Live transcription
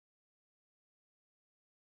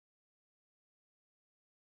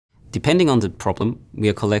Depending on the problem, we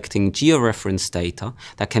are collecting georeference data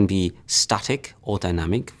that can be static or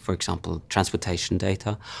dynamic, for example, transportation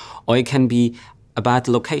data, or it can be about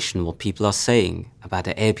the location, what people are saying about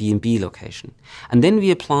the Airbnb location. And then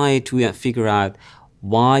we apply it to figure out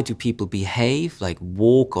why do people behave, like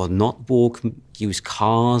walk or not walk, use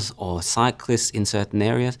cars or cyclists in certain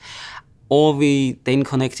areas, or we then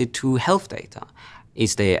connect it to health data.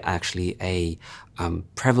 Is there actually a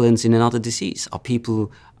prevalence in another disease? Are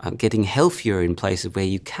people getting healthier in places where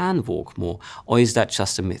you can walk more? Or is that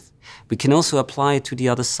just a myth? We can also apply it to the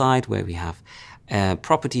other side where we have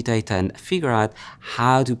property data and figure out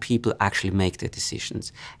how do people actually make their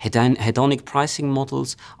decisions. Hedonic pricing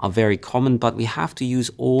models are very common, but we have to use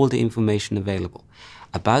all the information available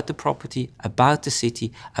about the property, about the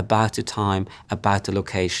city, about the time, about the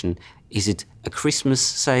location. Is it a Christmas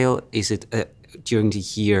sale? Is it during the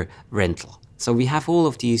year rental? So we have all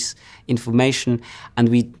of these information, and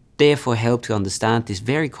we therefore help to understand this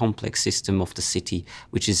very complex system of the city,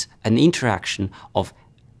 which is an interaction of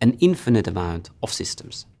an infinite amount of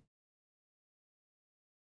systems.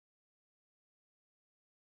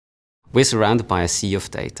 We're surrounded by a sea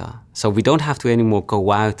of data, so we don't have to anymore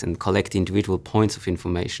go out and collect individual points of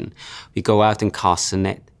information. We go out and cast a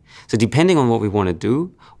net. So depending on what we want to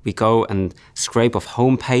do, we go and scrape off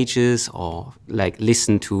home pages or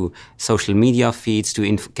listen to social media feeds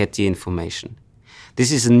to get the information.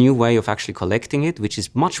 This is a new way of actually collecting it, which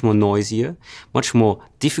is much more noisier, much more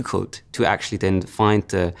difficult to actually then find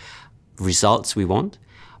the results we want,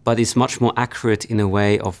 but it's much more accurate in a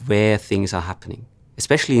way of where things are happening,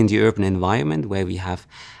 especially in the urban environment where we have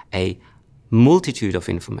a multitude of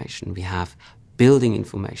information. We have building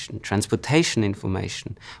information, transportation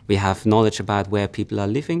information. We have knowledge about where people are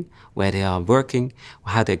living, where they are working,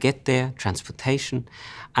 how they get there, transportation.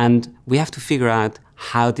 And we have to figure out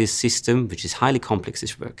how this system, which is highly complex,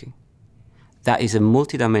 is working. That is a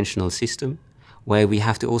multidimensional system where we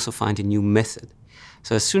have to also find a new method.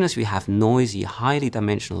 So as soon as we have noisy, highly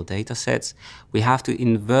dimensional data sets, we have to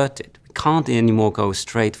invert it. We can't anymore go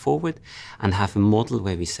straight forward and have a model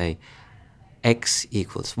where we say, X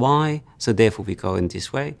equals Y, so therefore we go in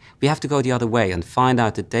this way. We have to go the other way and find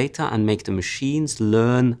out the data and make the machines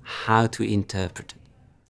learn how to interpret it.